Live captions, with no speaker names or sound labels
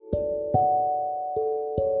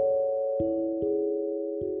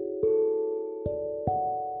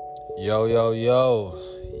Yo, yo, yo.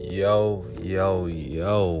 Yo, yo,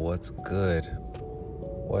 yo. What's good?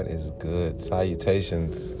 What is good?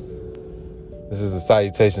 Salutations. This is the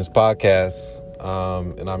Salutations Podcast,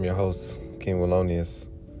 and I'm your host, King Willonius.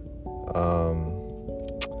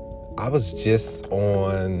 I was just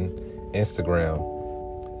on Instagram,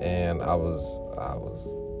 and I was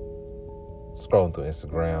scrolling through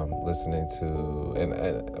Instagram, listening to,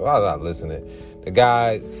 well, not listening. The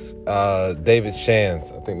guy, David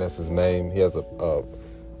Shands, I think that's his name. He has a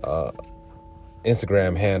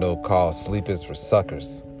Instagram handle called Sleep is for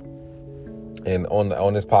Suckers. And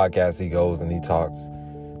on this podcast, he goes and he talks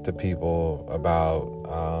to people about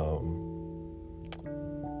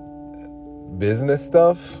business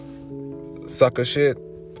stuff, sucker shit.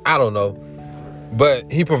 I don't know.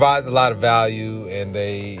 But he provides a lot of value, and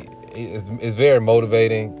it's very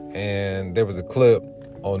motivating. And there was a clip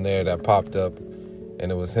on there that popped up,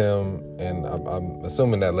 and it was him, and I'm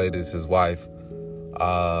assuming that lady is his wife.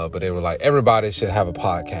 But they were like, everybody should have a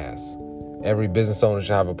podcast. Every business owner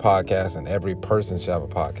should have a podcast, and every person should have a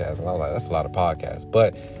podcast. And I was like, that's a lot of podcasts.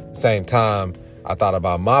 But at the same time, I thought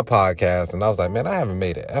about my podcast, and I was like, man, I haven't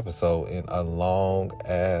made an episode in a long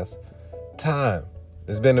ass time.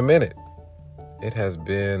 It's been a minute. It has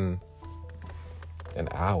been an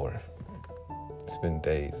hour. It's been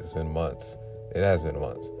days. It's been months. It has been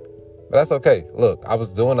months. But that's okay. Look, I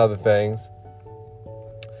was doing other things.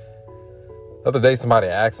 The other day, somebody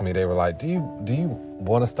asked me, they were like, do you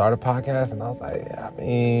want to start a podcast? And I was like, yeah, I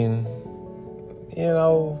mean,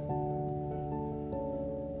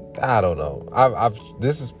 I don't know.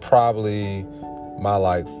 This is probably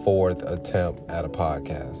my fourth attempt at a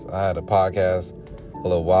podcast. I had a podcast a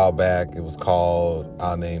little while back. It was called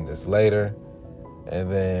I'll Name This Later.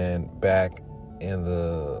 And then back in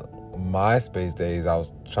the MySpace days, I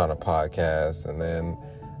was trying to podcast. And then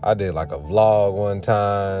I did a vlog one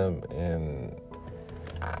time. And,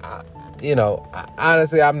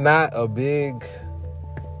 honestly, I'm not a big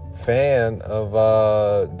fan of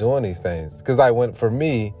doing these things. Because for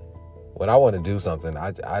me, when I want to do something,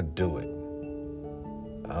 I do it.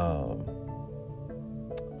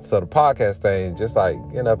 So the podcast thing, just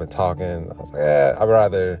getting up and talking, I was like, I'd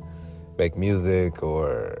rather make music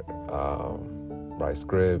or write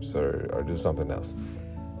scripts or do something else.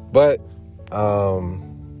 But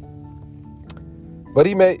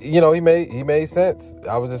he made sense.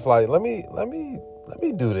 I was just like, let me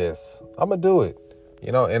do this. I'm gonna do it.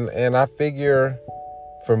 And I figure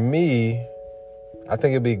for me, I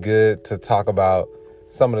think it'd be good to talk about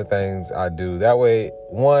some of the things I do. That way,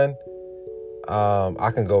 one,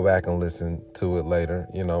 I can go back and listen to it later.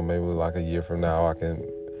 Maybe a year from now, I can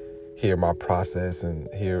hear my process and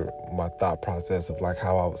hear my thought process of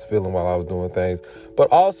how I was feeling while I was doing things.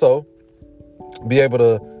 But also be able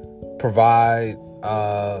to provide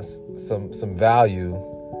some value.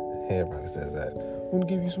 Everybody says that. I'm gonna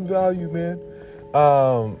give you some value, man.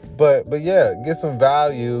 But yeah, get some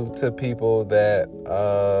value to people that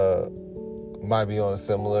might be on a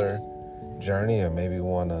similar journey or maybe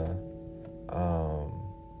want to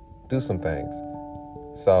do some things.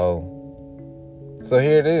 So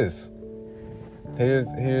here it is.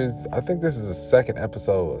 Here's I think this is the second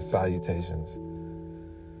episode of Salutations.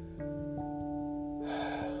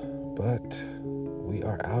 But we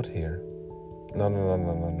are out here. No.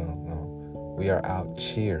 We are out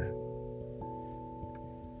cheer.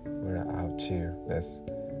 We're out cheer. That's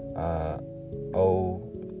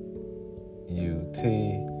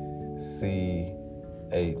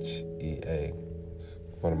OUTCHEA. It's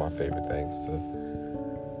one of my favorite things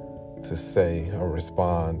to say or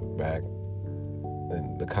respond back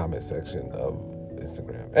in the comment section of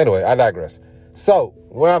Instagram. Anyway, I digress. So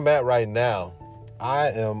where I'm at right now,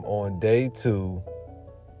 I am on day 2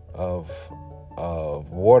 of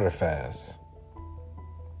water fast.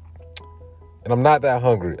 And I'm not that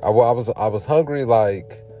hungry. I was hungry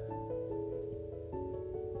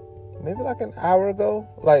maybe an hour ago.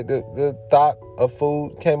 The thought of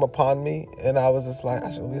food came upon me, and I was just like, I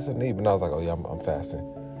should get something to eat. And I was like, oh yeah, I'm fasting.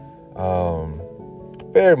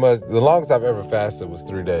 Very much. The longest I've ever fasted was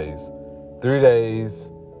 3 days. 3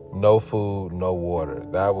 days, no food, no water.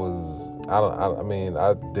 That was, I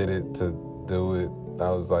did it to do it.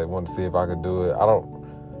 I was wanted to see if I could do it. I don't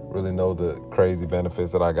really know the crazy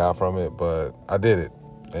benefits that I got from it, but I did it,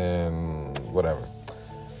 and whatever.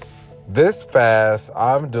 This fast,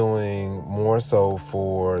 I'm doing more so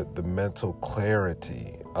for the mental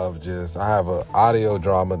clarity of I have an audio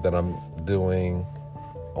drama that I'm doing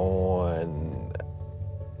on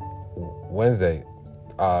Wednesday,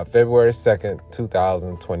 February 2nd,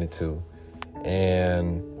 2022.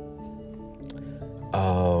 And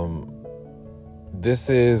This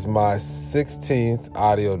is my 16th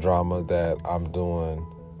audio drama that I'm doing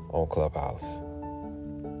on Clubhouse.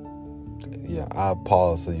 Yeah, I'll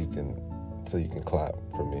pause so you can clap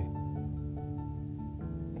for me.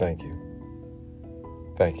 Thank you.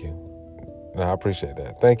 No, I appreciate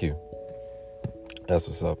that. Thank you. That's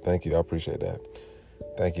what's up. Thank you. I appreciate that.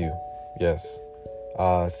 Thank you. Yes.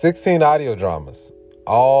 16 audio dramas,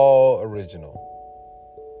 all original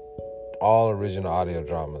audio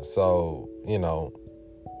dramas. So,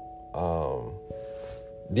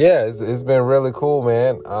 yeah, it's been really cool,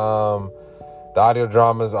 man. The audio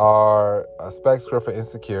dramas are a spec script for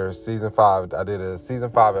Insecure, season 5. I did a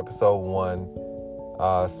season 5, episode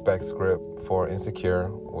 1 spec script for Insecure,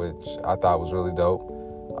 which I thought was really dope.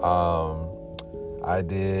 I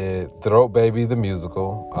did Throat Baby, the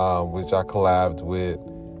musical, which I collabed with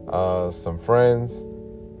some friends,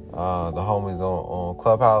 the homies on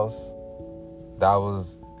Clubhouse. That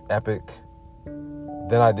was epic.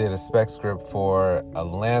 Then I did a spec script for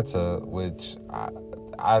Atlanta, which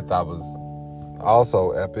I thought was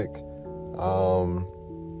also epic.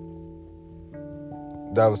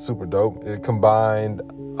 That was super dope. It combined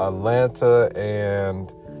Atlanta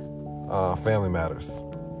and Family Matters.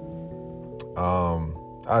 I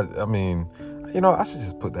mean, I should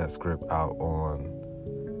just put that script out on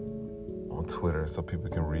Twitter so people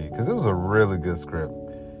can read, because it was a really good script.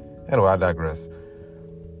 Anyway, I digress.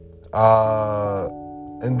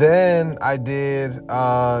 And then I did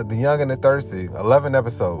The Young and the Thirsty, 11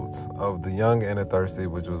 episodes of The Young and the Thirsty,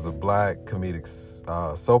 which was a black comedic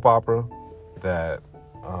soap opera that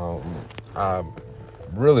I'm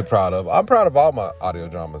really proud of. I'm proud of all my audio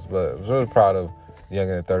dramas, but I was really proud of The Young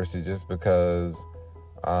and the Thirsty just because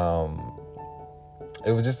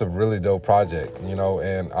it was just a really dope project,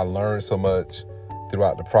 and I learned so much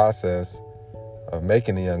throughout the process of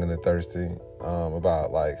making The Young and the Thirsty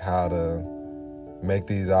about like how to make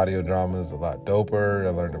these audio dramas a lot doper. I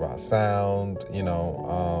learned about sound,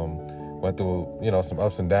 went through, some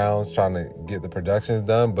ups and downs trying to get the productions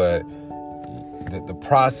done, but the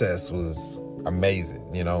process was amazing,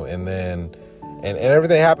 and then and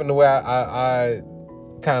everything happened the way I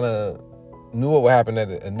kind of knew what would happen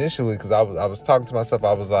initially, because I was talking to myself.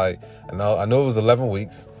 I was like, I know it was 11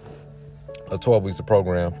 weeks or 12 weeks of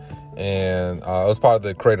program, and it was part of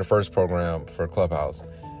the Creator First program for Clubhouse,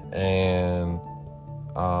 and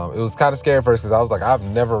it was kind of scary first because I was like, I've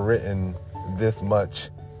never written this much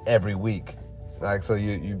every week. Like, so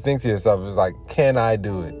you think to yourself, it was like, can I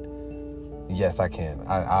do it? Yes, I can.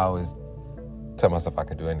 I always tell myself I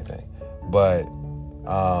can do anything. But,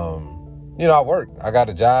 I worked. I got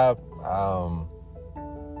a job. I'm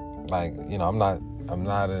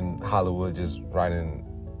not in Hollywood just writing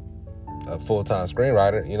a full-time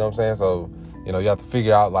screenwriter, you know what I'm saying? So, you have to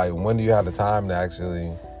figure out, like, when do you have the time to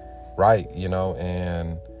actually write,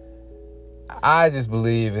 and I just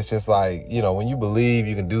believe it's just like, when you believe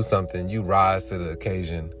you can do something, you rise to the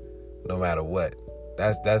occasion no matter what.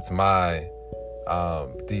 That's my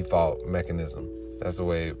default mechanism. That's the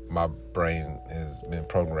way my brain has been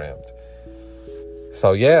programmed.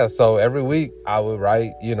 So yeah, so every week I would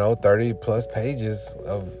write, 30 plus pages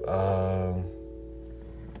of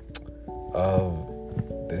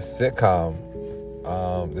this sitcom,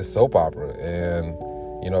 this soap opera, and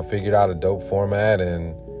figured out a dope format.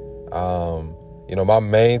 And my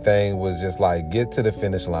main thing was just like, get to the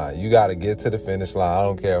finish line. You got to get to the finish line. I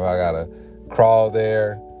don't care if I gotta crawl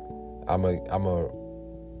there.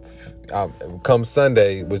 Come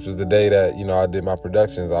Sunday, which was the day that I did my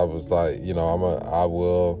productions, I was like, I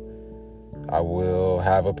will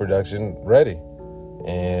have a production ready.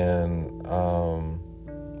 And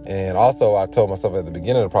also I told myself at the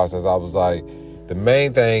beginning of the process, I was like, the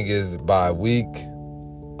main thing is by week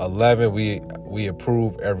 11 we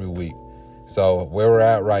approve every week. So where we're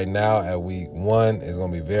at right now at week 1 is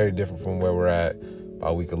going to be very different from where we're at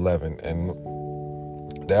by week 11. And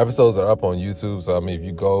the episodes are up on YouTube, so if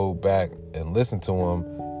you go back and listen to them,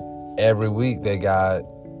 every week they got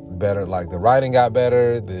better. Like, the writing got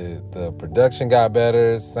better, the production got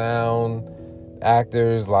better, sound,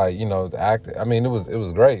 actors, like, the actor. It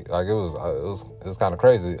was great. Like, it was kind of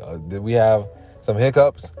crazy. Did we have some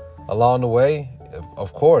hiccups along the way?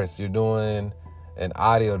 Of course. You're doing an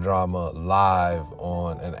audio drama live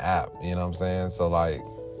on an app, you know what I'm saying? So, like,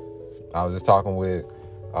 I was just talking with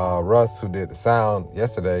Russ, who did the sound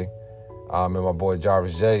yesterday, and my boy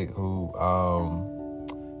Jarvis J, who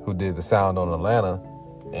did the sound on Atlanta,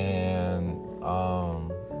 and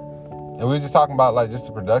we were just talking about, like, just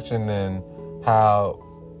the production and how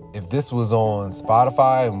if this was on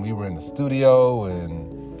Spotify and we were in the studio and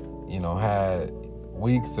had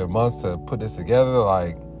weeks or months to put this together,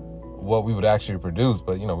 like, what we would actually produce.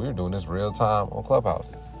 But, we were doing this real time on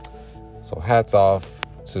Clubhouse. So hats off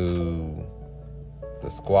to the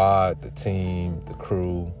squad, the team, the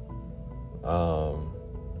crew,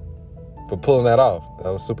 for pulling that off.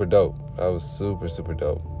 That was super dope. That was super, super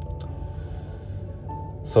dope.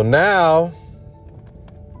 So now,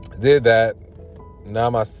 did that. Now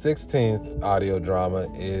my 16th audio drama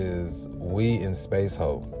is We in Space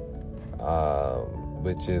Ho,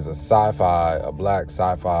 which is a black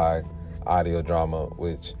sci-fi audio drama,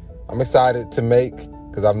 which I'm excited to make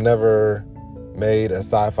because I've never made a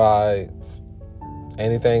sci-fi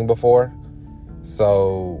anything before.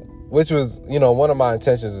 So, which was, one of my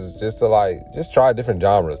intentions is just to try different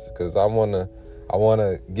genres because I want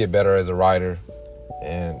to get better as a writer,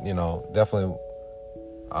 and definitely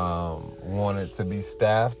want it to be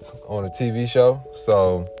staffed on a TV show.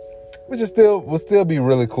 So, which will still be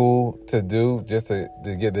really cool to do, just to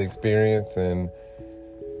get the experience and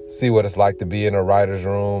see what it's like to be in a writer's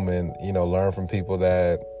room and, learn from people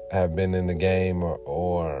that have been in the game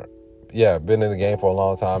or been in the game for a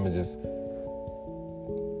long time and just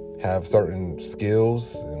have certain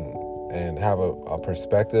skills and have a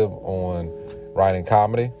perspective on writing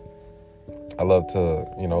comedy. I love to,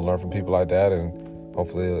 learn from people like that, and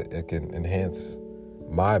hopefully it can enhance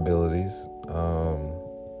my abilities.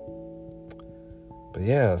 But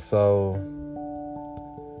yeah, so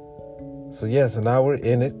now we're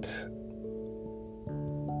in it.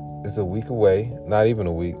 It's a week away, not even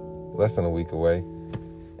a week, less than a week away.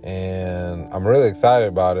 And I'm really excited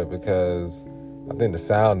about it because I think the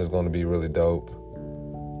sound is going to be really dope.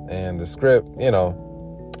 And the script, the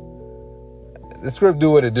script do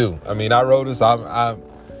what it do. I mean, I wrote this. I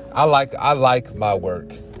like my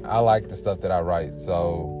work. I like the stuff that I write.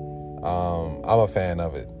 So I'm a fan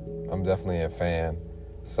of it. I'm definitely a fan.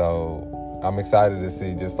 So I'm excited to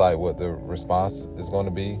see just like what the response is going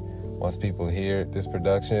to be once people hear this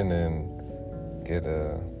production and get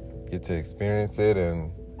to experience it.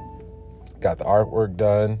 And got the artwork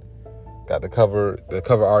done, got the cover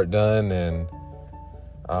art done, and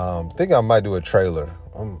think I might do a trailer.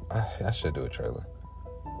 I should do a trailer.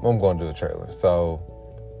 I'm going to do a trailer. So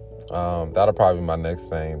that'll probably be my next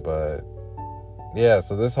thing. But yeah,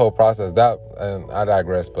 so this whole process, and I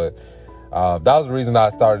digress, but that was the reason I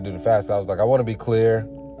started to do the fast. I was like, I want to be clear.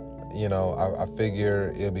 I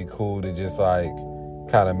figure it'd be cool to just like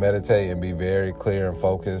kind of meditate and be very clear and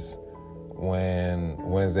focused when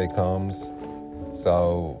Wednesday comes.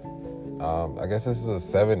 So I guess this is a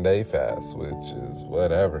 7-day fast, which is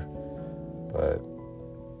whatever, but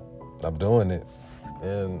I'm doing it.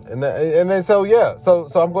 And then so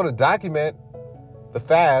I'm going to document the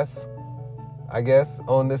fast, I guess,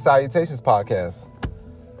 on this Salutations podcast.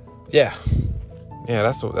 Yeah,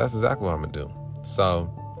 that's exactly what I'm gonna do. So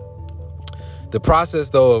the process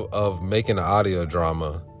though of making an audio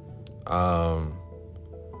drama,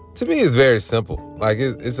 to me is very simple. Like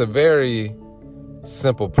it's a very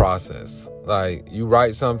simple process. Like you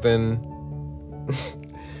write something,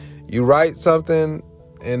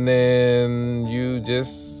 and then you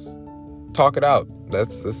just talk it out.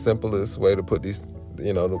 That's the simplest way to put these,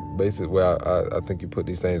 the basic way I think you put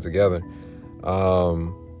these things together.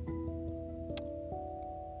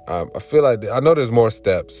 I feel like I know there's more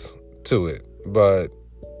steps to it, but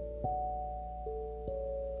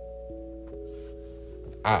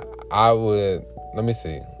I would, let me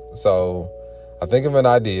see. So I think of an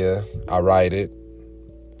idea, I write it,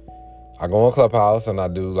 I go on Clubhouse and I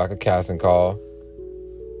do like a casting call.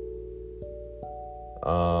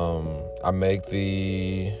 I make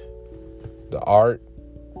the art,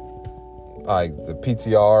 like the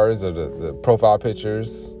PTRs or the profile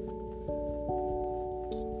pictures.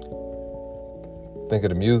 Think of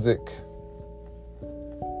the music.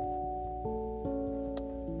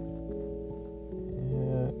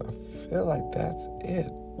 Yeah, I feel like that's it.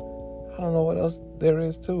 I don't know what else there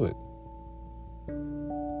is to it.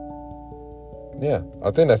 Yeah,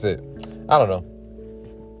 I think that's it. I don't know.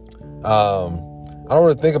 I don't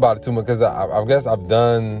really think about it too much because I guess I've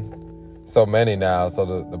done so many now. So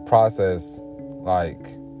the process, like,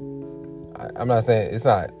 I'm not saying it's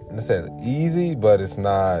not necessarily easy, but it's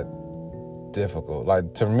not difficult.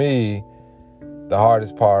 Like, to me, the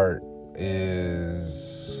hardest part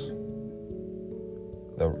is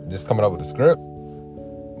just coming up with the script.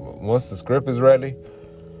 Once the script is ready,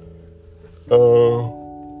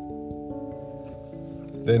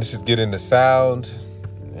 then it's just getting the sound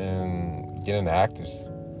and getting the actors.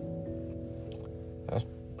 That's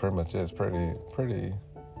pretty much it. It's pretty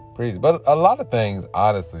easy. But a lot of things,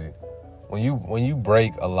 honestly, when you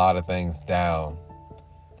break a lot of things down,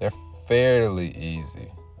 they're fairly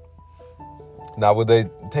easy. Now, would they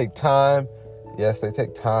take time? Yes, they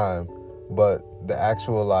take time, but the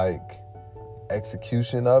actual like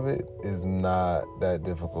execution of it is not that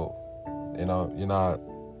difficult. You know, you're not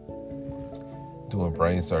doing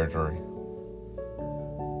brain surgery.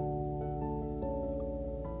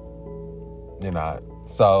 You're not.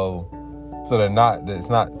 So it's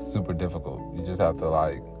not super difficult. You just have to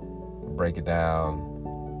like break it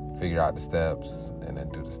down, figure out the steps, and then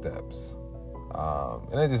do the steps.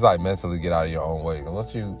 And then just like mentally get out of your own way. And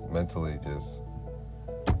once you mentally just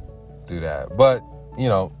do that. But, you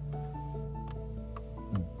know,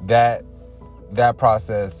 that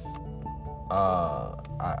process,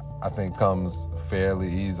 I think comes fairly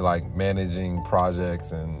easy. Like managing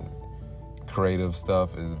projects and creative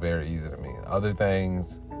stuff is very easy to me. Other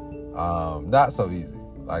things, not so easy.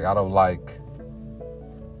 Like I don't like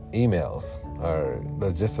emails or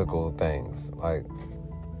logistical things. Like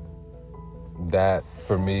that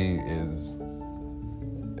for me is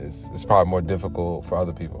probably more difficult for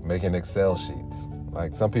other people. Making Excel sheets.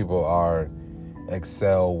 Like some people are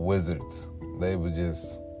Excel wizards. They would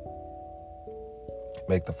just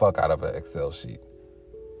make the fuck out of an Excel sheet.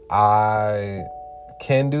 I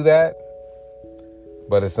can do that,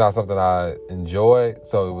 but it's not something I enjoy,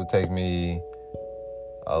 so it would take me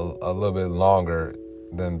a little bit longer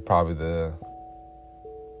than probably the,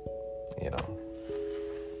 you know,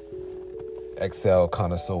 Excel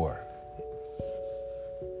connoisseur,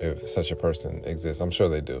 if such a person exists. I'm sure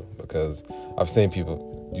they do, because I've seen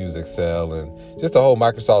people use Excel and just the whole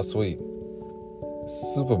Microsoft suite.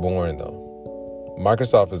 It's super boring though.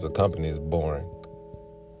 Microsoft as a company is boring.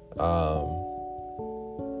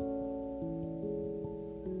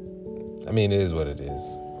 I mean, it is what it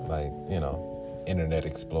is. Like, you know, Internet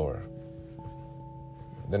Explorer.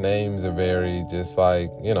 The names are very just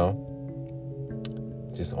like, you know,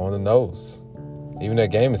 just on the nose. Even their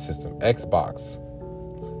gaming system, Xbox.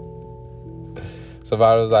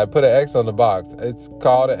 Somebody was like, put an X on the box. It's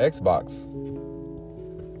called an Xbox.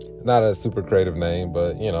 Not a super creative name,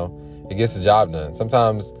 but, you know, it gets the job done.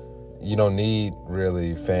 Sometimes you don't need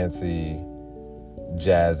really fancy,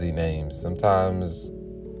 jazzy names. Sometimes,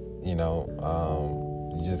 you know,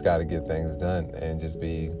 you just got to get things done and just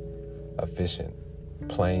be efficient.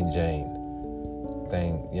 Plain Jane.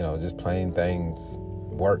 You know, just plain things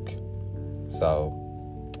work. So,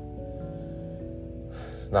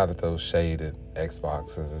 it's not to throw shade at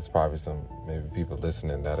Xbox, because there's probably some maybe people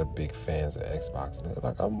listening that are big fans of Xbox. And they're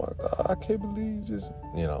like, oh my God, I can't believe you just,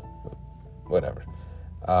 you know, whatever.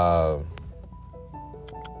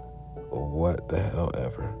 What the hell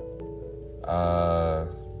ever.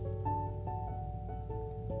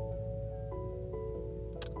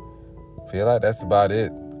 Feel like that's about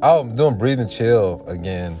it. Oh, I'm doing Breathe and Chill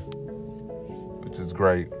again, which is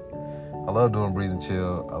great. I love doing Breathe and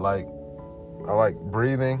Chill. I like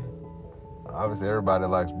breathing. Obviously, everybody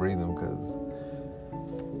likes breathing, because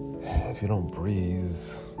if you don't breathe,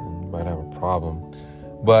 then you might have a problem.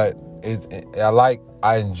 But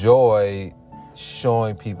I enjoy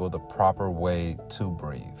showing people the proper way to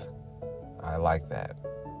breathe. I like that.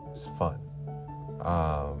 It's fun.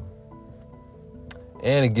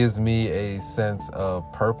 And it gives me a sense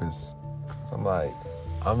of purpose. So I'm like,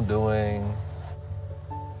 I'm doing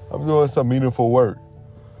some meaningful work.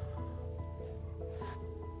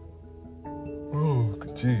 Oh,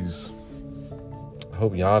 jeez. I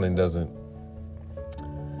hope yawning doesn't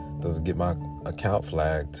get my account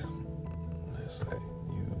flagged. It's like,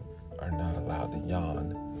 you are not allowed to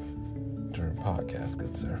yawn during podcasts,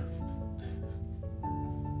 good sir.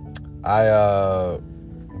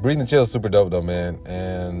 Breathe and Chill is super dope though, man.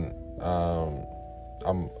 And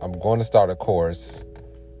I'm going to start a course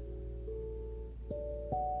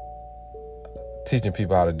teaching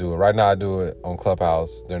people how to do it. Right now I do it on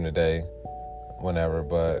Clubhouse during the day, whenever,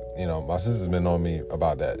 but you know, my sister's been on me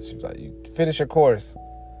about that. She was like, you finish your course.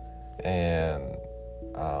 And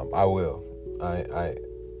I will. I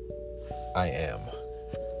am.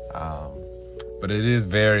 But it is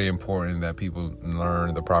very important that people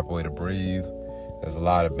learn the proper way to breathe. There's a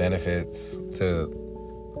lot of benefits to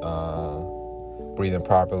breathing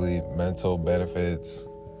properly, mental benefits,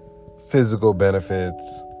 physical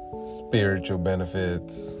benefits, spiritual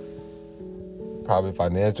benefits, probably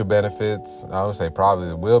financial benefits. I would say probably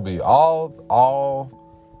it will be all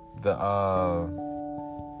the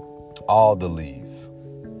leads.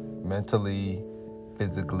 Mentally,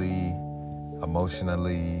 physically,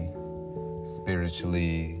 emotionally,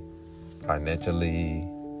 spiritually, financially,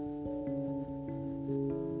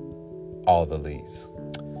 all the leads.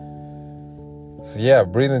 So yeah,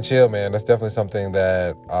 Breathe and Chill, man. That's definitely something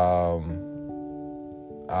that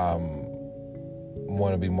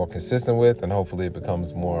want to be more consistent with, and hopefully it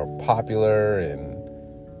becomes more popular and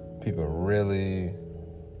people really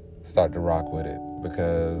start to rock with it,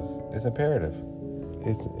 because it's imperative.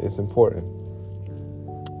 It's important.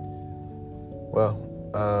 Well,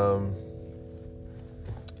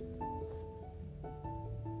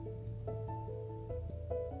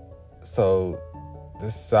 so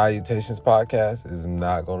this Salutations podcast is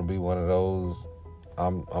not going to be one of those.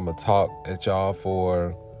 I'm going to talk at y'all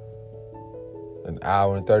for an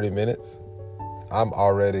hour and 30 minutes. I'm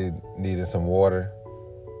already needing some water.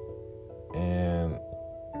 And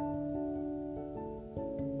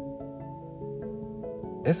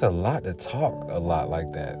it's a lot to talk a lot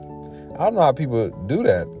like that. I don't know how people do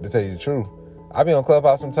that, to tell you the truth. I be on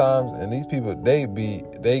Clubhouse sometimes, and these people, they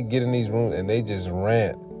get in these rooms and they just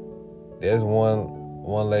rant. There's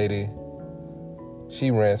one lady,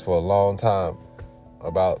 she rants for a long time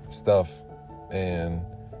about stuff, and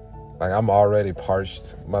like, I'm already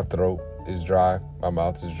parched. My throat is dry. My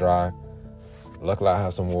mouth is dry. Luckily, I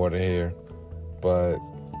have some water here, but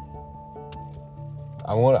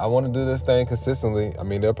I want to do this thing consistently. I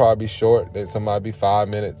mean, they'll probably be short. Some might be 5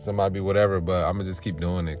 minutes, some might be whatever, but I'm gonna just keep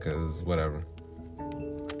doing it because whatever.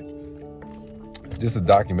 Just to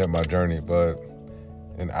document my journey, but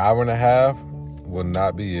an hour and a half will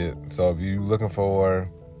not be it. So if you're looking for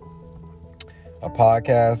a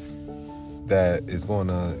podcast that is going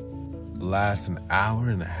to last an hour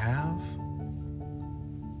and a half,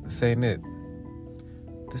 this ain't it.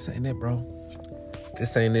 This ain't it, bro.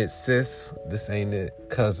 This ain't it, sis. This ain't it,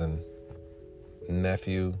 cousin,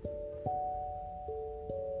 nephew,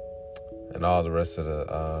 and all the rest of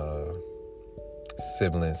the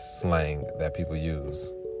sibling slang that people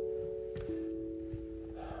use.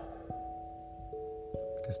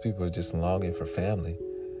 Because people are just longing for family.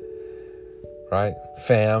 Right?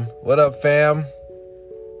 Fam. What up, fam?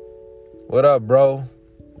 What up, bro?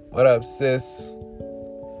 What up, sis?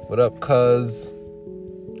 What up, cuz?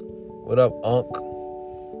 What up, unc?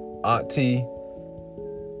 Auntie?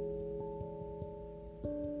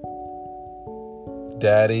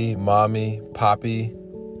 Daddy? Mommy? Poppy?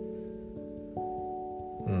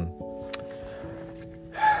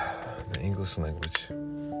 The English language.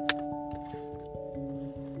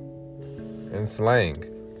 And slang.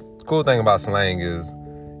 The cool thing about slang is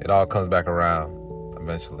it all comes back around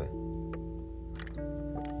eventually.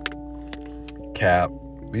 Cap.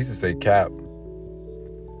 We used to say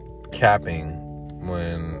capping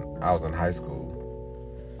when I was in high school.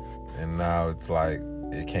 And now it's like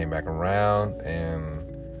it came back around, and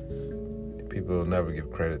people will never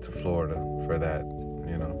give credit to Florida for that,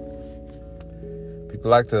 you know.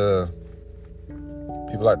 People like to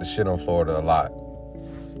shit on Florida a lot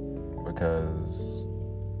because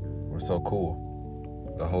we're so cool.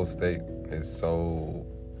 The whole state is so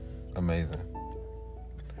amazing.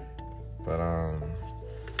 But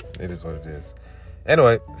it is what it is.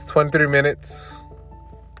 Anyway, it's 23 minutes.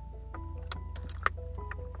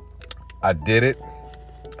 I did it.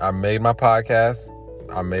 I made my podcast.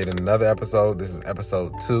 I made another episode. This is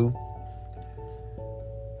episode 2.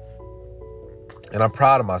 And I'm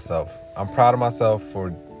proud of myself. I'm proud of myself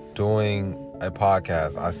for doing a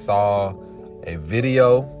podcast. I saw a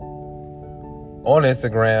video on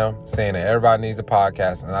Instagram saying that everybody needs a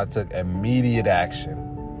podcast, and I took immediate action.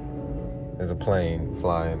 There's a plane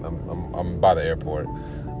flying. I'm by the airport.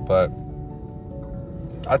 But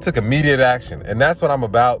I took immediate action. And that's what I'm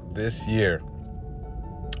about this year.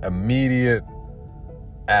 Immediate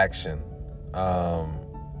action.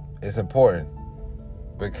 It's important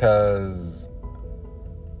because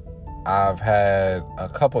I've had a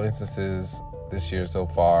couple instances this year so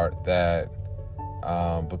far that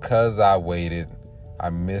because I waited, I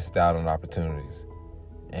missed out on opportunities.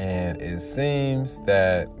 And it seems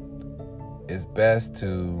that it's best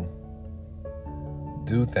to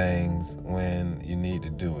do things when you need to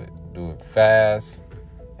do it. Do it fast,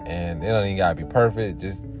 and it don't even gotta be perfect.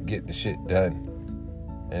 Just get the shit done.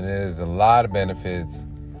 And there's a lot of benefits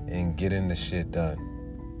in getting the shit done.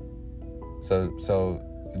 So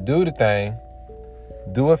do the thing,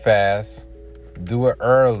 do it fast, do it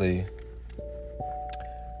early,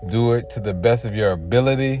 do it to the best of your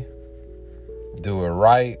ability, do it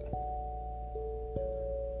right.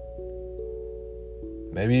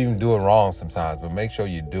 Maybe even do it wrong sometimes, but make sure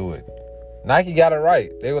you do it. Nike got it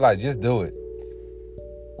right. They were like, just do it.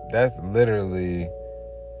 That's literally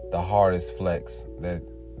the hardest flex that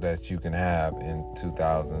you can have in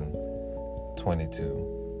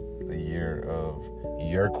 2022, the year of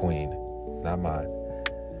your queen, not mine.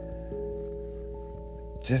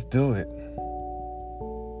 Just do it.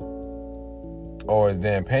 Or as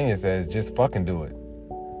Dan Pena says, just fucking do it.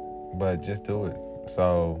 But just do it.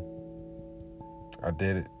 So I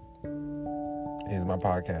did it. Here's my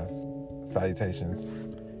podcast. Salutations.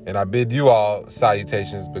 And I bid you all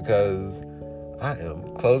salutations because I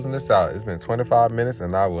am closing this out. It's been 25 minutes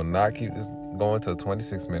and I will not keep this going till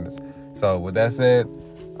 26 minutes. So with that said,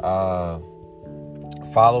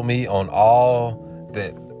 follow me on all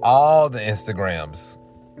the Instagrams.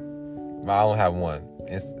 I don't have one.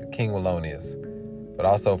 It's King Wallonius. But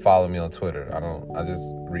also follow me on Twitter. I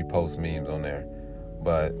just repost memes on there.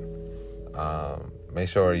 But make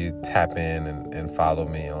sure you tap in and follow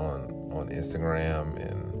me on Instagram,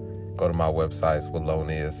 and go to my website,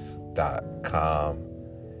 wallonius.com.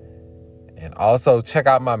 And also check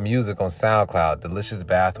out my music on SoundCloud, Delicious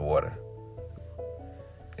Bathwater.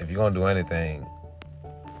 If you're going to do anything,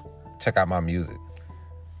 check out my music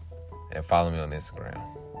and follow me on Instagram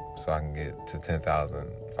so I can get to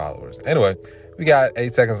 10,000 followers. Anyway, we got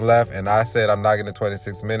 8 seconds left, and I said I'm not getting to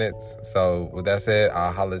 26 minutes. So with that said,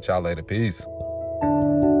 I'll holler at y'all later. Peace.